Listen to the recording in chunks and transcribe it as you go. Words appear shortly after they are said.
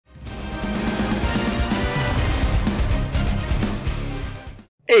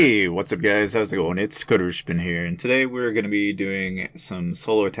Hey, what's up guys? How's it going? It's Dakanoth here, and today we're going to be doing some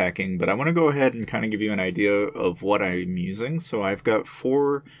solo attacking, but I want to go ahead and kind of give you an idea of what I'm using. So I've got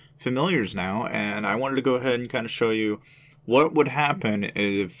 4 familiars now, and I wanted to go ahead and kind of show you what would happen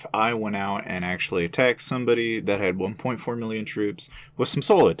if I went out and actually attacked somebody that had 1.4 million troops with some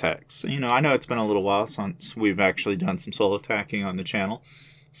solo attacks. You know, I know it's been a little while since we've actually done some solo attacking on the channel,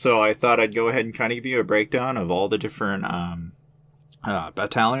 so I thought I'd go ahead and kind of give you a breakdown of all the different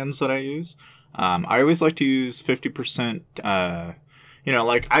battalions that I use. I always like to use 50%,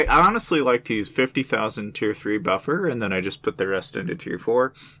 like I honestly like to use 50,000 tier 3 buffer, and then I just put the rest into tier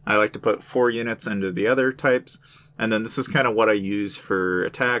 4. I like to put 4 units into the other types, and then this is kind of what I use for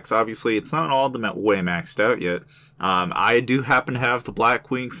attacks. Obviously, it's not all the way maxed out yet. I do happen to have the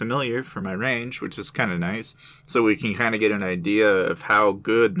Blackwing familiar for my range, which is kind of nice, so we can kind of get an idea of how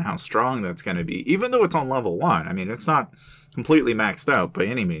good and how strong that's going to be, even though it's on level 1. I mean, it's not completely maxed out by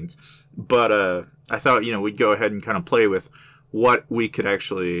any means, but I thought, we'd go ahead and kind of play with what we could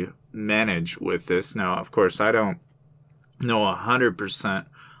actually manage with this. Now, of course, I don't know 100%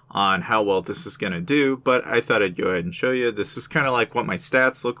 on how well this is going to do, but I thought I'd go ahead and show you. This is kind of like what my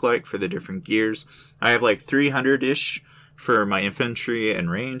stats look like for the different gears. I have like 300-ish for my infantry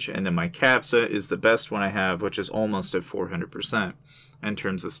and range, and then my Kavsa is the best one I have, which is almost at 400% in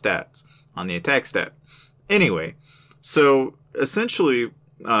terms of stats on the attack stat. Anyway, so essentially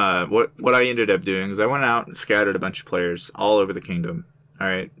what I ended up doing is I went out and scouted a bunch of players all over the kingdom.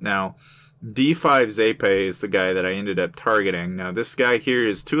 Alright, now D5 Zepe is the guy that I ended up targeting. Now this guy here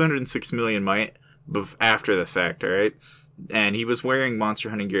is 206 million might after the fact, alright? And he was wearing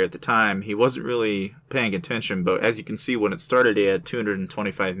monster hunting gear at the time. He wasn't really paying attention, but as you can see, when it started, he had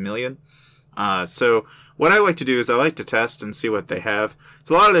 225 million. So what I like to do is I like to test and see what they have.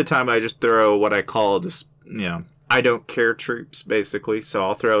 So a lot of the time I just throw what I call just, I don't care troops, basically. So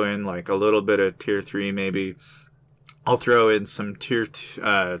I'll throw in like a little bit of tier 3 maybe. I'll throw in some tier 2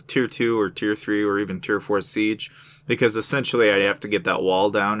 or tier 3 or even tier 4 siege, because essentially I have to get that wall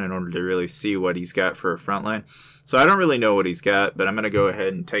down in order to really see what he's got for a front line. So I don't really know what he's got, but I'm going to go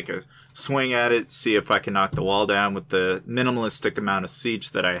ahead and take a swing at it, see if I can knock the wall down with the minimalistic amount of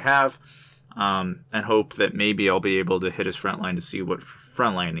siege that I have, and hope that maybe I'll be able to hit his front line to see what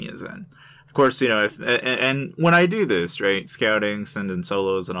front line he is in. Of course, and when I do this, right, scouting, sending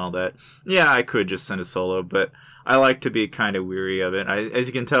solos and all that, yeah, I could just send a solo, but I like to be kind of weary of it. As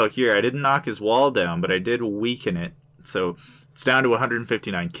you can tell here, I didn't knock his wall down, but I did weaken it. So it's down to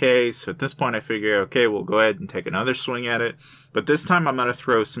 159k, so at this point I figure, okay, we'll go ahead and take another swing at it, but this time I'm going to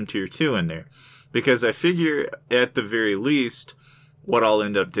throw some tier 2 in there, because I figure at the very least, what I'll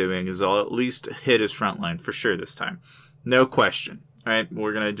end up doing is I'll at least hit his front line for sure this time. No question. Alright,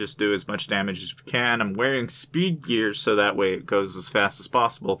 we're going to just do as much damage as we can. I'm wearing speed gear so that way it goes as fast as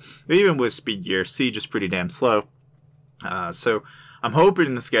possible. But even with speed gear, siege is pretty damn slow. So I'm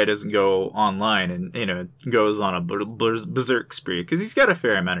hoping this guy doesn't go online and, goes on a berserk spree, because he's got a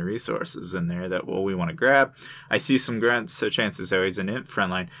fair amount of resources in there that we want to grab. I see some grunts, so chances are he's in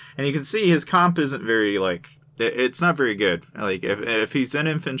frontline. And you can see his comp isn't very, it's not very good. Like, if he's in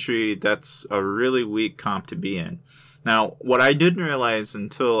infantry, that's a really weak comp to be in. Now, what I didn't realize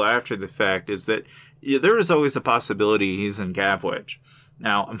until after the fact is that there was always a possibility he's in Cav Wedge.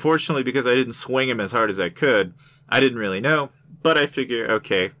 Now, unfortunately, because I didn't swing him as hard as I could, I didn't really know, but I figure,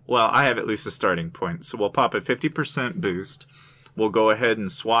 okay, well, I have at least a starting point. So we'll pop a 50% boost. We'll go ahead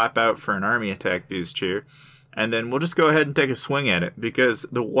and swap out for an army attack boost here, and then we'll just go ahead and take a swing at it, because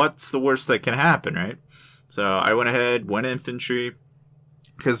what's the worst that can happen, right? So I went ahead, went infantry,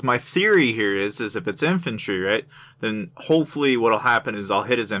 because my theory here is if it's infantry, right, then hopefully what'll happen is I'll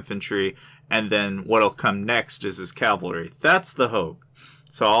hit his infantry, and then what'll come next is his cavalry. That's the hope.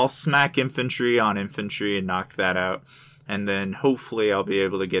 So I'll smack infantry on infantry and knock that out, and then hopefully I'll be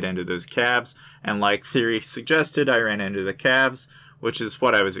able to get into those cabs. And like theory suggested, I ran into the cabs, which is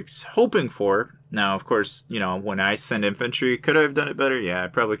what I was hoping for. Now, of course, when I send infantry, could I have done it better? Yeah, I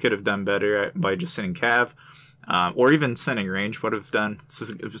probably could have done better by just sending cav. Or even sending range would have done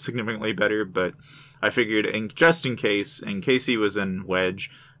significantly better, but I figured just in case he was in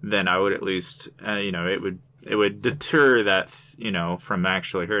wedge, then I would at least, it would deter that, from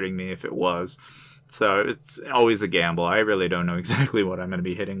actually hurting me if it was. So it's always a gamble. I really don't know exactly what I'm going to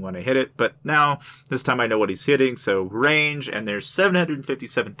be hitting when I hit it, but now, this time I know what he's hitting, so range, and there's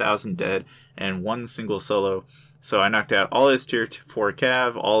 757,000 dead, and 1 single solo. So I knocked out all his tier 4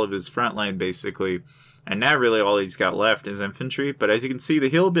 cav, all of his front line basically, and now really all he's got left is infantry. But as you can see, the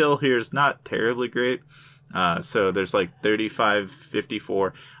heal bill here is not terribly great. So there's like 35,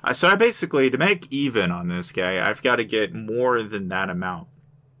 54. So I basically, to make even on this guy, I've got to get more than that amount.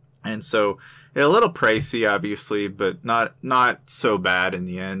 And so a little pricey, obviously, but not so bad in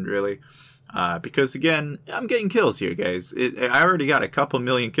the end, really. Because again, I'm getting kills here, guys. I already got a couple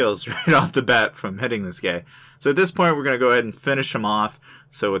million kills right off the bat from hitting this guy. So at this point, we're going to go ahead and finish him off.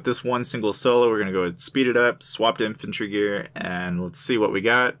 So with this one single solo, we're going to go ahead and speed it up, swap to infantry gear, and let's see what we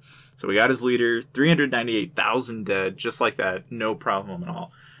got. So we got his leader, 398,000 dead, just like that, no problem at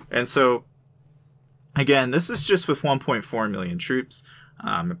all. And so, again, this is just with 1.4 million troops.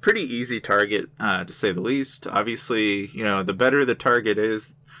 A pretty easy target, to say the least. Obviously, you know, the better the target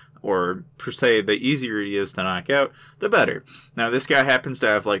is, or per se, the easier he is to knock out, the better. Now, this guy happens to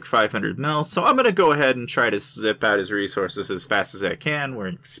have like 500 mil, so I'm going to go ahead and try to zip out his resources as fast as I can,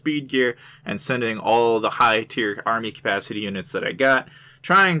 wearing speed gear, and sending all the high-tier army capacity units that I got,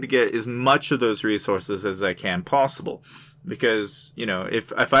 trying to get as much of those resources as I can possible. Because, you know,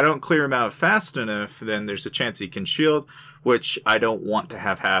 if I don't clear him out fast enough, then there's a chance he can shield, which I don't want to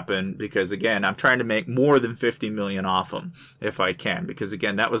have happen, because again, I'm trying to make more than 50 million off him if I can, because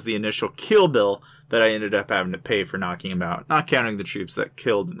again, that was the initial kill bill that I ended up having to pay for knocking him out, not counting the troops that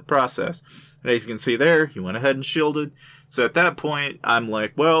killed in the process. And as you can see there, he went ahead and shielded. So at that point, I'm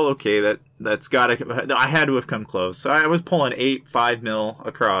like, well, okay, that's gotta, I had to have come close. So I was pulling 5 mil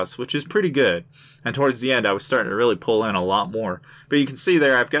across, which is pretty good. And towards the end, I was starting to really pull in a lot more. But you can see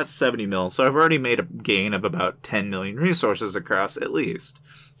there, I've got 70 mil, so I've already made a gain of about 10 million resources across, at least,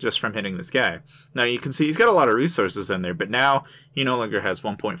 just from hitting this guy. Now you can see he's got a lot of resources in there, but now he no longer has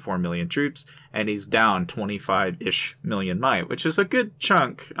 1.4 million troops, and he's down 25-ish million might, which is a good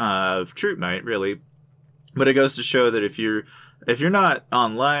chunk of troop might, really. But it goes to show that if you're not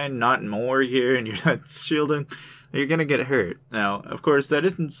online, not in war here, and you're not shielding, you're going to get hurt. Now, of course, that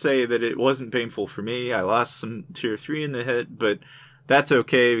doesn't say that it wasn't painful for me. I lost some tier 3 in the hit, but that's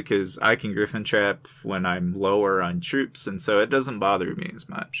okay because I can Gryphon trap when I'm lower on troops, and so it doesn't bother me as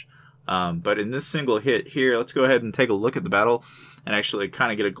much. But in this single hit here, let's go ahead and take a look at the battle and actually kind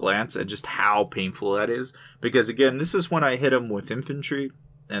of get a glance at just how painful that is. Because again, this is when I hit him with infantry.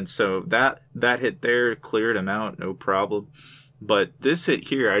 And so that hit there cleared him out, no problem. But this hit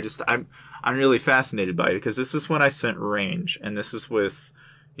here, I'm really fascinated by it, because this is when I sent range, and this is with,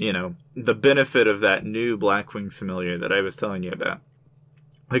 you know, the benefit of that new Blackwing familiar that I was telling you about.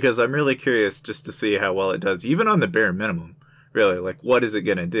 Because I'm really curious just to see how well it does, even on the bare minimum. Really, like, what is it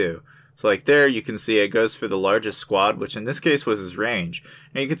gonna do? So like there, you can see it goes for the largest squad, which in this case was his range.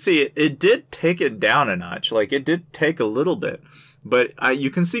 And you can see it did take it down a notch. Like, it did take a little bit. But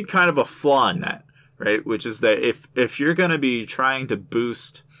you can see kind of a flaw in that, right? Which is that if you're going to be trying to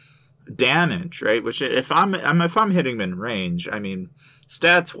boost damage, right? Which if I'm hitting him in range, I mean,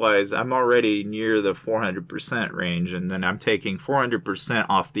 stats wise, I'm already near the 400% range, and then I'm taking 400%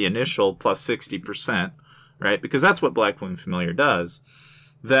 off the initial plus 60%, right? Because that's what Blackwing Familiar does.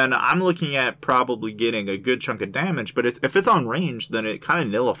 Then I'm looking at probably getting a good chunk of damage, but if it's on range, then it kind of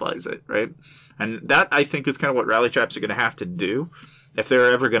nullifies it, right? And that, I think, is kind of what rally traps are going to have to do if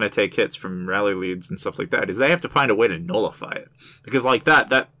they're ever going to take hits from rally leads and stuff like that, is they have to find a way to nullify it. Because like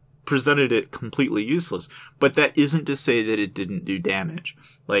that presented it completely useless. But that isn't to say that it didn't do damage.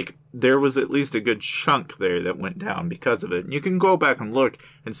 Like, there was at least a good chunk there that went down because of it. And you can go back and look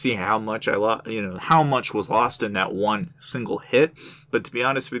and see how much how much was lost in that one single hit. But to be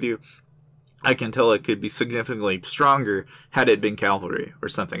honest with you, I can tell it could be significantly stronger had it been cavalry or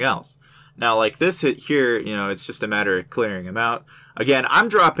something else. Now, like this hit here, you know, it's just a matter of clearing him out. Again, I'm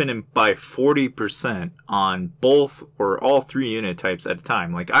dropping him by 40% on both or all 3 unit types at a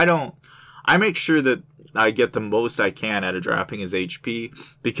time. Like, I make sure that I get the most I can out of dropping his HP,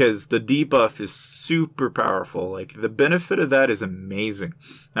 because the debuff is super powerful. Like, the benefit of that is amazing.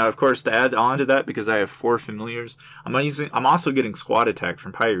 Now, of course, to add on to that, because I have 4 familiars, I'm also getting squad attack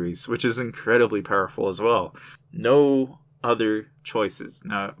from Pyres, which is incredibly powerful as well. No other choices.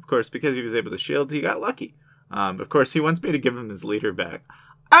 Now, of course, because he was able to shield, he got lucky. Of course, he wants me to give him his leader back.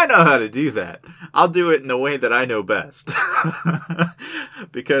 I know how to do that. I'll do it in a way that I know best.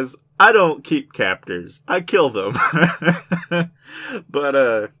 Because I don't keep captors. I kill them.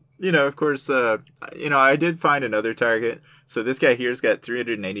 But, you know, of course, you know, I did find another target. So this guy here's got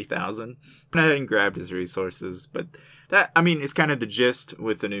 380,000. I went ahead and grabbed his resources. But that, I mean, is kind of the gist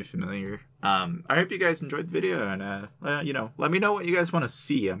with the new familiar. I hope you guys enjoyed the video. And, you know, let me know what you guys want to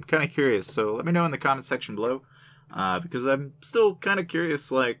see. I'm kind of curious. So let me know in the comment section below. Because I'm still kind of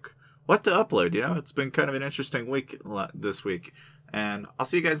curious, like, what to upload, you know? It's been kind of an interesting week this week. And I'll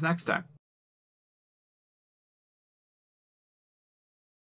see you guys next time.